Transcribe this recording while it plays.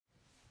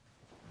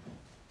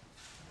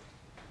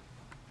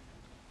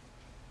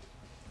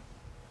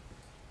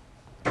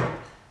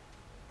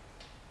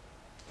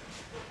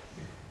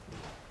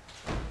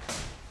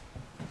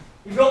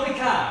You've got my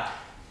card?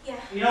 Yeah.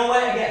 You know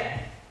where to get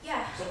it?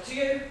 Yeah. It's up to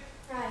you.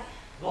 Right.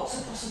 Lots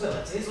of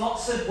possibilities,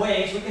 lots of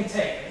ways we can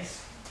take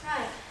this.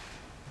 Right.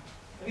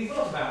 Have you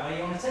thought about where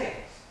you want to take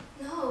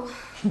this? No.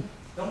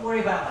 Don't worry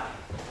about that.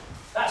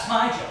 That's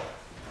my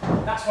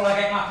job. That's what I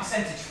get my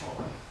percentage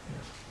for.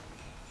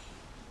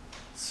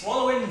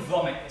 Swallow and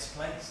vomit this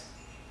place.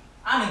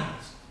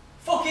 Animals.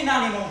 Fucking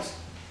animals.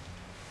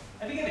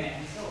 Have you given it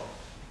any thought?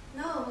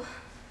 No.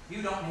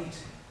 You don't need to.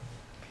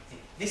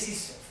 This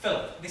is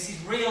filth. This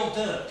is real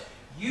dirt.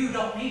 You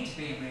don't need to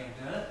be in real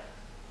dirt.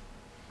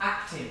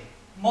 Acting,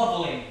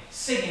 modelling,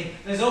 singing,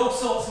 there's all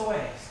sorts of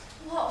ways.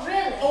 What,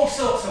 really? All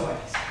sorts of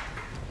ways.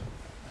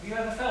 Have you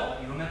ever felt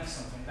that you were meant for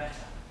something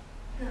better?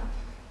 No.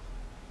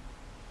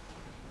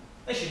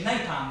 They should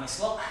napalm this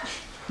lot.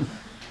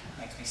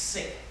 Makes me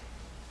sick.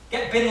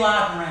 Get Bin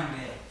Laden around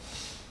here.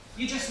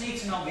 You just need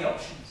to know the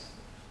options.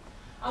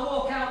 I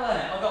walk out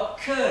there, I've got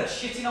kurds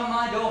shitting on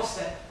my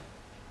doorstep.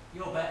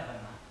 You're better than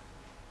that.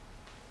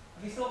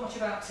 Have you thought much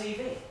about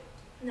TV?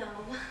 No.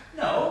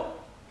 No?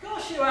 Of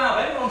course you have.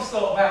 Everyone's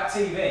thought about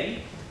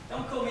TV.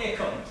 Don't call me a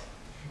cunt.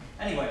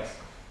 Anyways,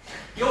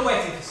 you're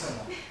waiting for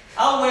someone.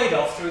 I'll wade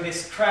off through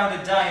this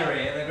crowded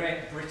diary of the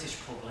great British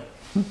public.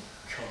 Cunt.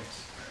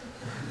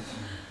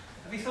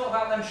 Have you thought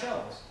about them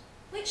shows?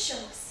 Which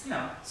shows? You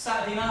know,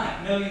 Saturday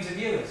night, millions of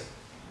viewers.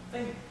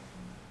 Think.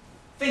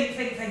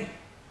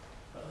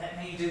 But let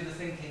me do the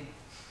thinking.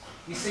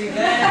 You see,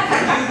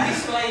 there you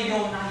display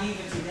your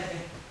naivety,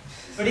 Debbie.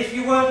 But if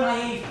you weren't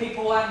naive,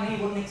 people like me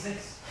wouldn't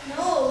exist.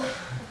 No.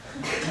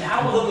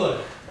 Now look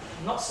good.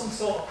 I'm not some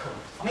sort of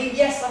cunt. I mean,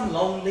 yes, I'm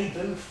lonely,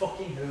 boo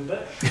fucking who,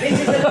 but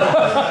this isn't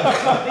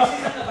about this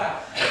isn't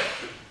about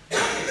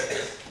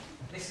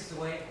this is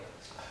the way it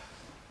works.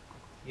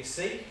 You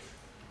see?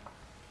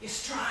 You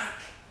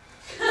strike.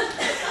 Do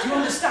you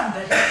understand,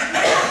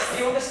 Debbie?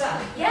 Do you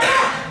understand?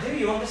 Yeah. Do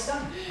you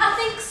understand? I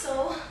think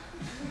so.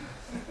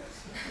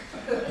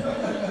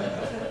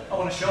 I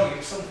want to show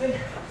you something.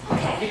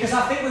 Okay. Because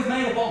I think we've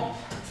made a bond.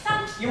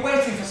 Thank you. You're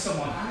waiting for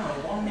someone. I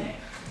know, 1 minute.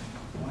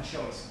 I want to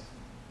show you something.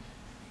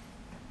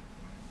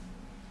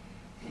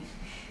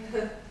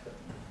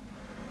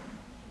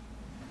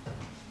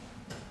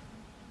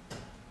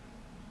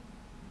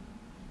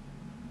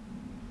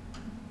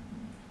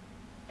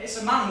 It's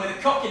a man with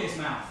a cock in his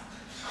mouth.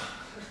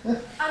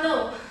 I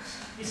know.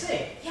 You see?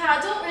 Yeah,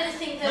 I don't really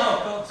think that... No,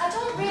 of course. I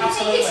don't really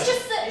Absolutely. think... It's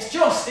just that...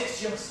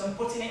 It's just. I'm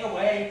putting it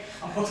away.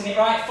 I'm putting it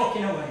right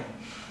fucking away.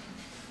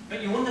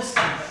 But you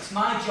understand that it's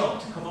my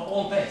job to cover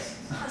all bases.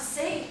 I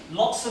see.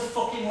 Lots of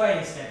fucking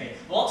ways, Debbie.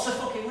 Lots of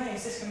fucking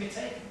ways this can be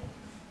taken.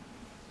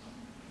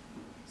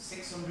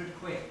 600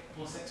 quid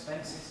plus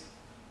expenses.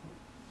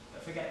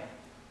 But forget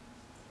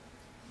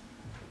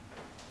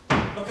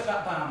that. Look at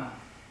that barman.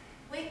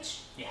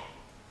 Which? Yeah.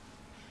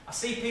 I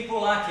see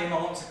people like him,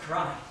 I want to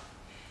cry.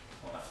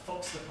 What the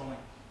fuck's the point?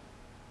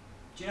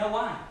 Do you know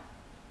why?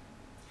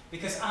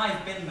 Because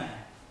I've been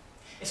there.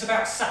 It's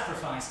about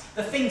sacrifice.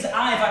 The things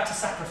I've had to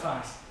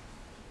sacrifice.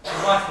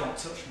 My wife won't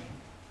touch me.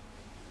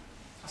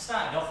 I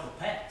started off with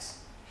pets.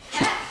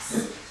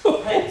 Pets?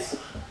 Pets.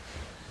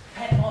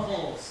 Pet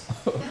models.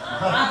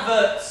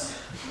 Adverts.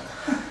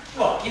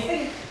 What, you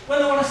think when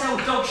they want to sell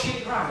dog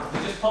shit gravel,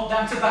 they just pop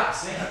down to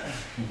Batsy?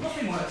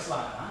 Nothing works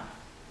like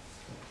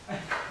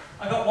that.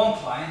 I got one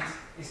client,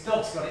 his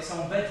dog's got its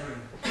own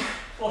bedroom.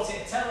 Bought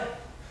it a telly.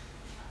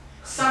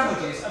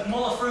 Sandwiches and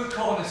muller fruit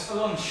corners for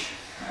lunch.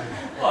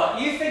 What,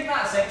 you think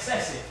that's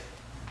excessive?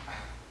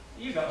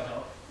 You got a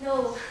dog?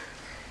 No.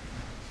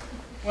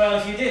 Well,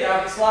 if you did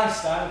have its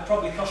lifestyle, it would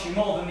probably cost you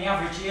more than the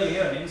average yearly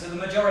earnings of the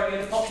majority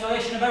of the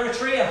population of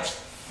Eritrea.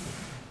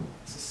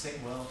 It's a sick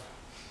world.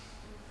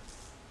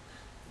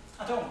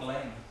 I don't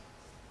blame you.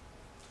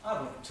 I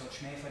wouldn't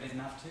touch me if I didn't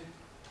have to.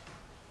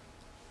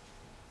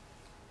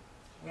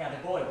 We had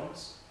a boy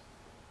once.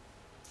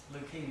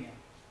 Leukemia.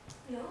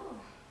 No.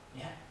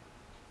 Yeah.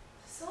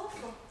 It's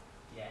awful.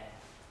 Yeah.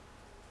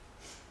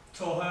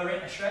 Tore her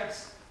into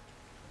shreds.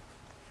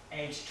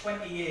 Aged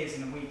 20 years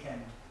in a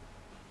weekend.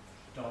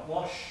 Don't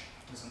wash,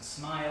 doesn't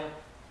smile.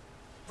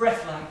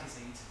 Breath-like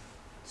disease.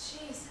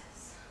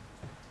 Jesus.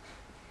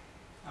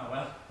 Oh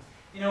well.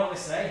 You know what they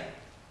say?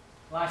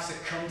 Life's a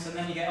cunt and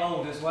then you get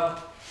old as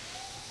well.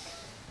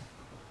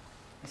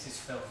 This is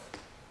filth.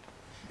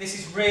 This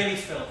is really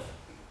filth.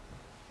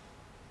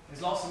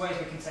 There's lots of ways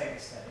we can take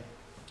this, Debbie.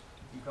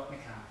 You've got my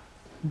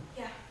card.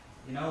 Yeah.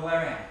 You know where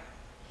I am?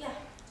 Yeah.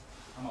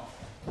 I'm off.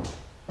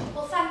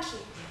 Well, thank you.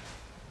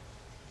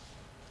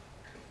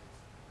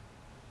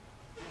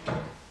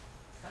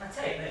 Can I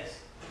take this?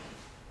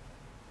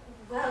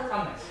 Well...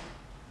 Can this?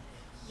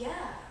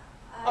 Yeah.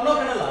 I'm not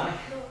going to lie.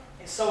 No.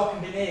 It's so I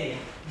can be near you.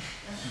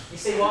 You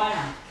see why I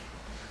am?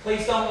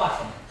 Please don't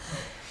laugh at me.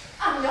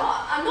 I'm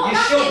not You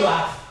laughing. should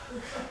laugh.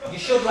 You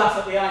should laugh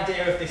at the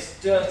idea of this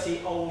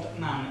dirty old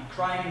man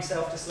crying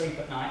himself to sleep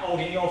at night,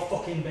 holding your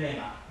fucking beer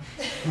mat.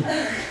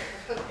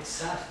 It's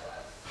sad.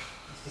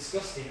 It's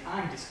disgusting.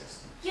 I'm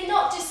disgusting. You're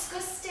not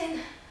disgusting.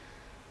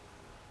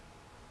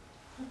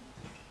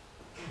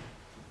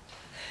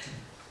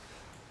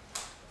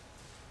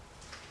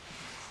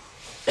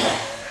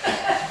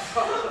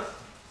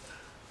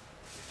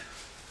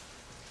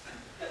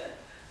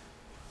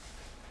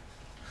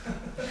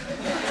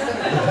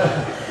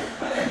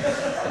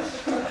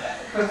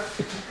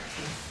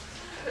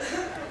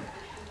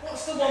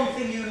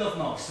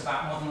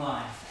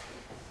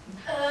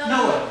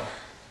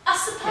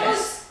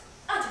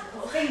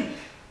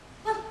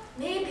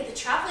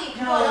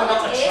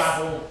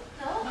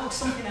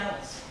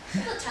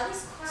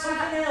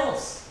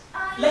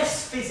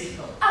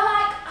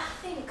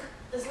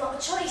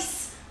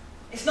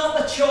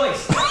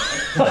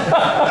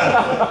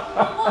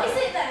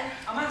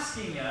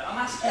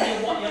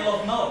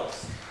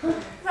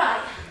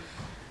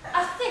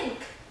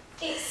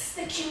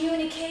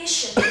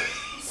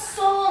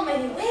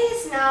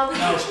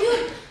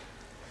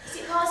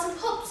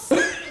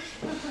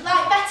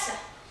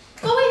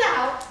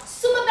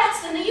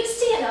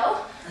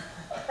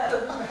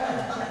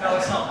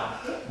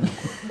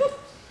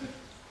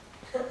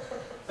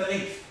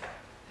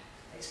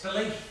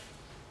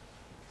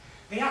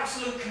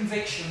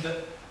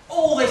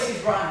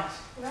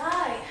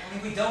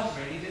 don't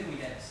really, do we,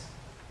 Des?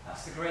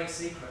 That's the great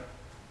secret.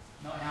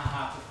 Not in our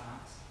heart of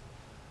hearts.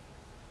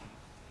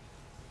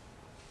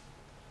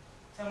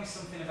 Tell me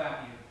something about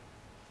you.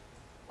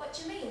 What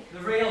do you mean? The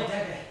real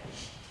Debbie.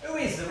 Who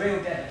is the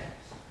real Debbie?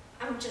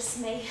 I'm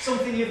just me.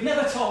 Something you've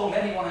never told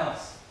anyone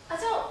else. I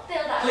don't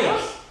feel that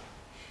Please.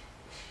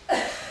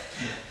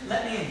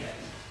 Let me in,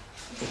 Debbie.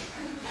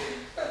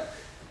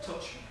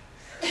 Touch me.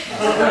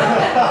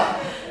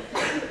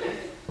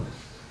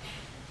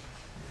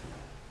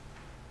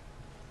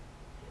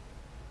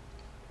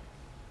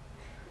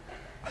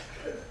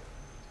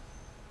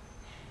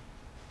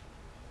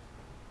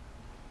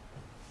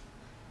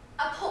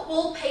 I put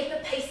wallpaper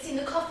paste in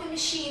the coffee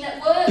machine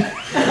at work.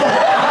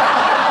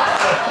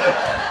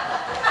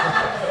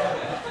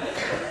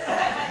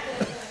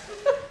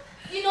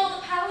 You know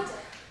the powder?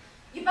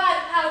 You buy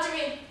the powder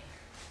in.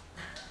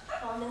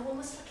 Oh, no one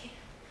was looking.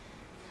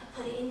 I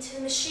put it into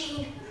the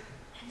machine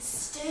and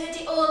stirred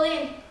it all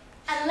in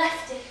and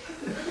left it.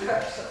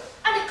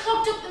 And it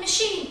clogged up the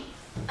machine.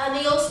 And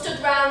they all stood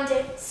round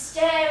it,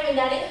 staring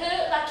at it,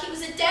 hurt like it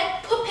was a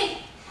dead puppy.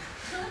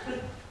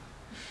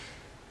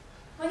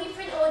 When you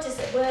print orders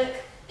at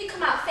work, they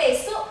come out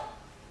face up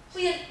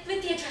with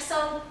the address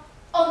on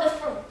the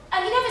front.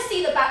 And you never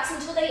see the backs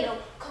until they,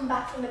 come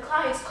back from the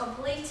client's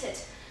completed.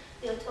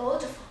 The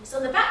order form is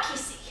on the back, you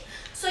see.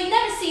 So you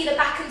never see the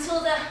back until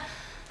the...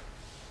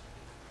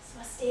 So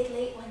I stayed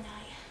late one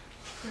night,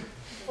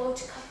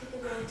 photocopied the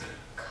word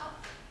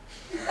cock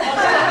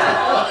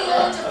all the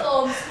order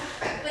forms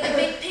with a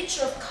big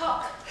picture of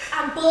cock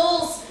and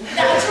balls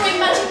that I drew in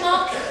magic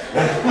marker.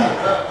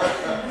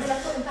 And then I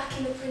put them back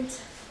in the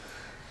printer.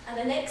 And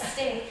the next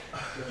day,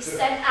 he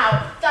sent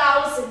out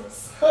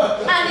thousands.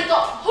 And he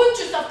got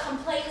hundreds of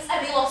complaints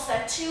and he lost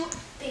their 2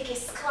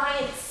 biggest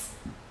clients.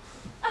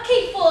 I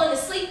keep falling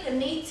asleep in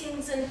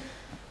meetings and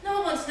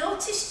no one's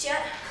noticed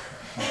yet.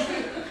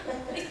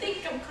 They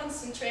think I'm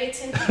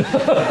concentrating.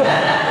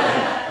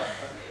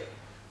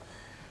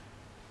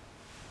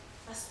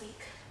 Last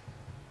week,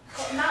 I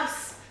got a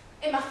mouse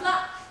in my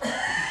flat. I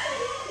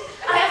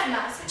have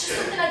mice, which is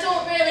something I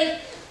don't really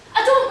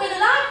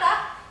like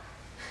that.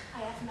 I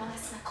have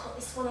mice and I cut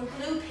this one on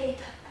blue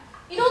paper.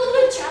 You know the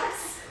blue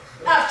tracks?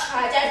 I've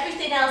tried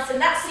everything else and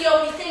that's the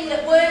only thing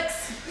that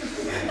works.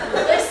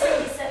 The worst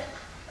thing is that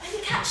when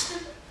you catch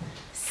them,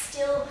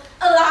 still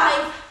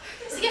alive.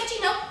 So you have to,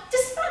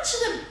 dispatch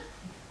them.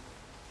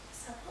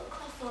 So I put a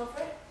cloth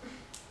over it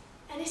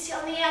and hit it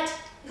on the head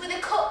with a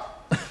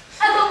cup.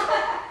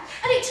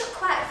 And it took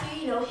quite a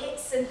few,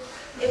 hits and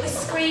it was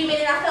screaming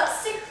and I felt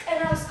sick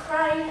and I was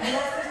crying and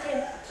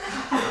everything.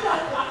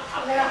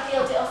 And then I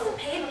peeled it off the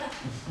paper.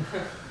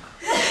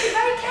 You have to be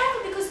very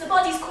careful because the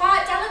body's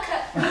quite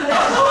delicate. And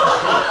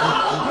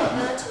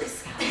I took a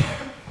scalpel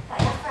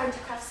that I found a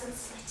craftsman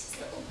slit his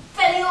little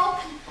belly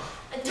open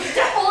and dug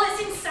the hole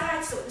it's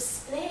inside so it was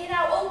splayed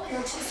out open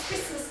onto his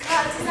Christmas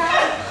card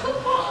design.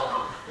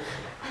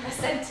 And I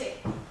sent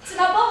it to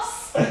my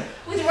boss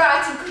with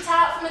writing cut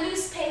out from a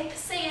newspaper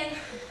saying,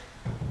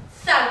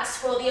 "Thanks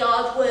for all the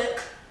hard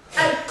work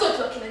and good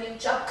luck in the new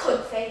job,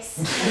 cunt face."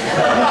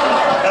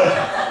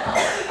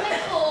 I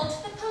called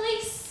the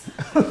police.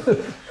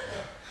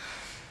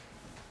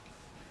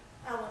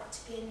 I wanted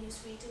to be a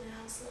newsreader when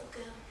I was a little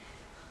girl.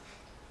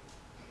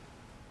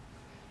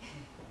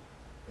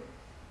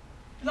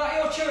 Is that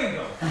your chewing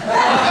gum?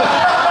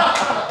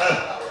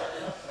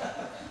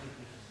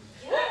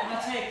 Yeah. Can I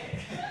take it?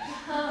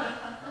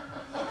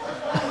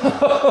 A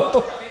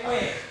bit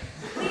weird.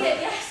 Weird,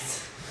 yes.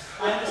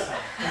 I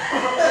understand.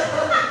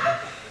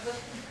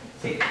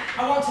 See, I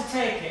want to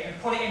take it and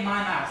put it in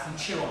my mouth and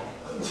chew on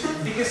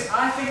it. Because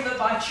I think that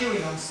by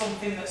chewing on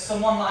something that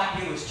someone like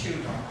you has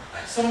chewed on,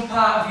 some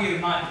part of you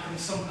might become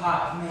some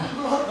part of me.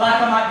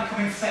 Like I might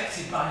become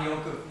infected by your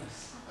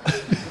goodness.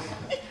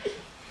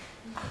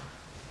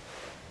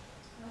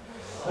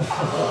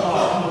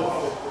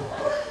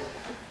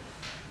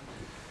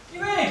 You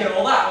really do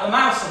all that with a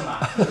mouse on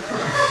that?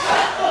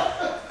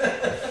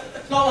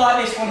 It's not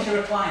like this once you're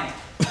a client.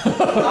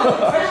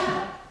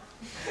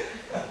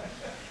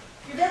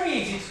 You're very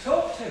easy to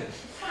talk to. Am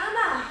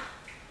I?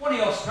 One of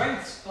your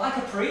strengths, like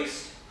a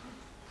priest.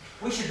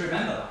 We should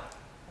remember that.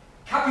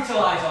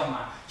 Capitalise on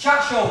that.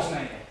 Chat shows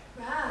maybe.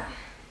 Right.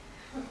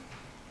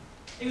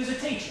 He was a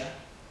teacher.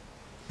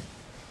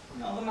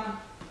 No, the man.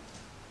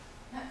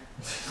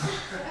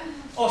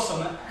 Or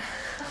something.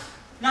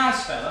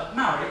 Nice fella,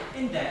 married,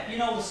 in debt, you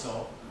know the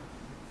sort.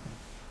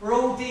 We're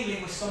all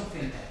dealing with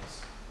something,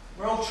 Debs.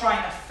 We're all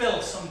trying to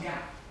fill some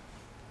gap.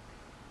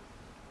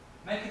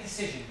 Make a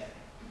decision,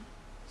 Debbie.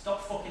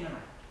 Stop fucking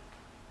around.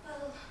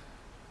 Well,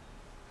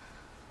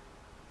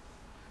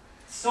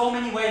 So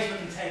many ways we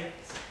can take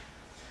this.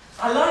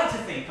 I like to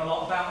think a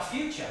lot about the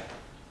future.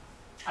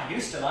 I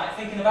used to like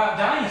thinking about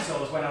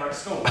dinosaurs when I was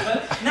at school,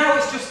 but now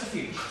it's just the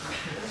future.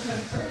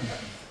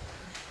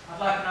 I'd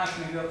like a nice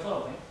new your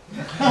clothing.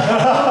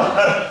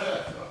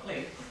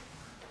 Please.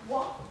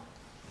 what?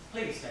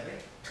 Please, Debbie.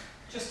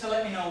 Just to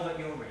let me know that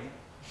you're real.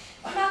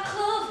 My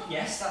clothing?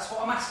 Yes, that's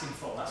what I'm asking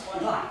for. That's what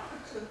I'd like.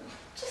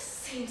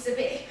 Just seems a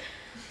bit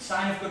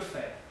Sign of good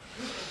faith.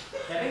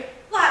 Debbie?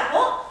 Like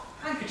what?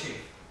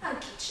 Handkerchief.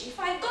 Handkerchief?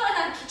 I ain't got an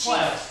handkerchief.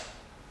 What else?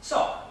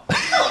 Sock.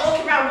 I'm not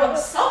walking around one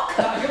sock.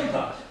 That a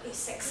jumper.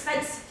 It's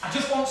expensive. I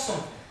just want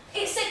something.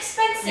 It's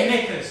expensive. Your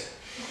knickers.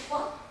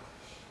 What?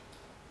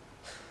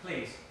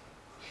 Please.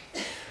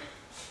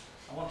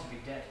 I want to be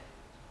dead.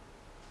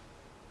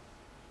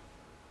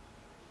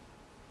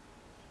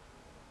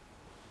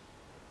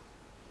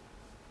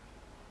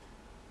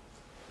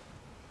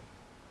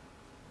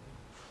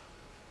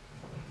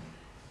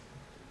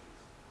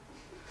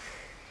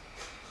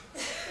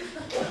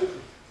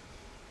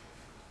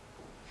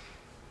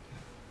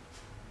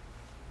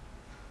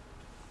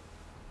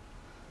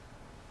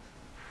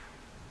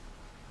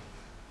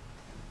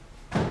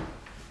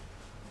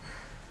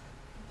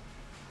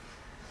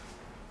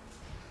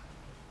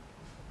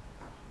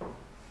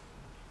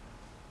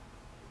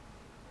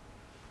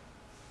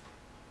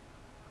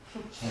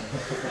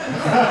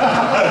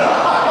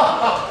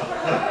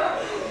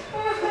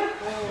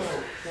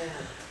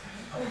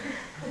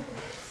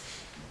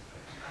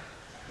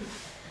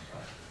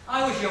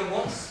 I was young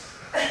once.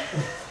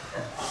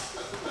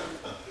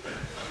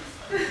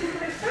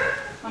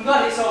 I'm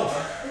glad it's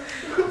over.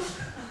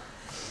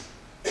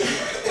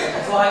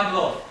 It's like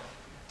love.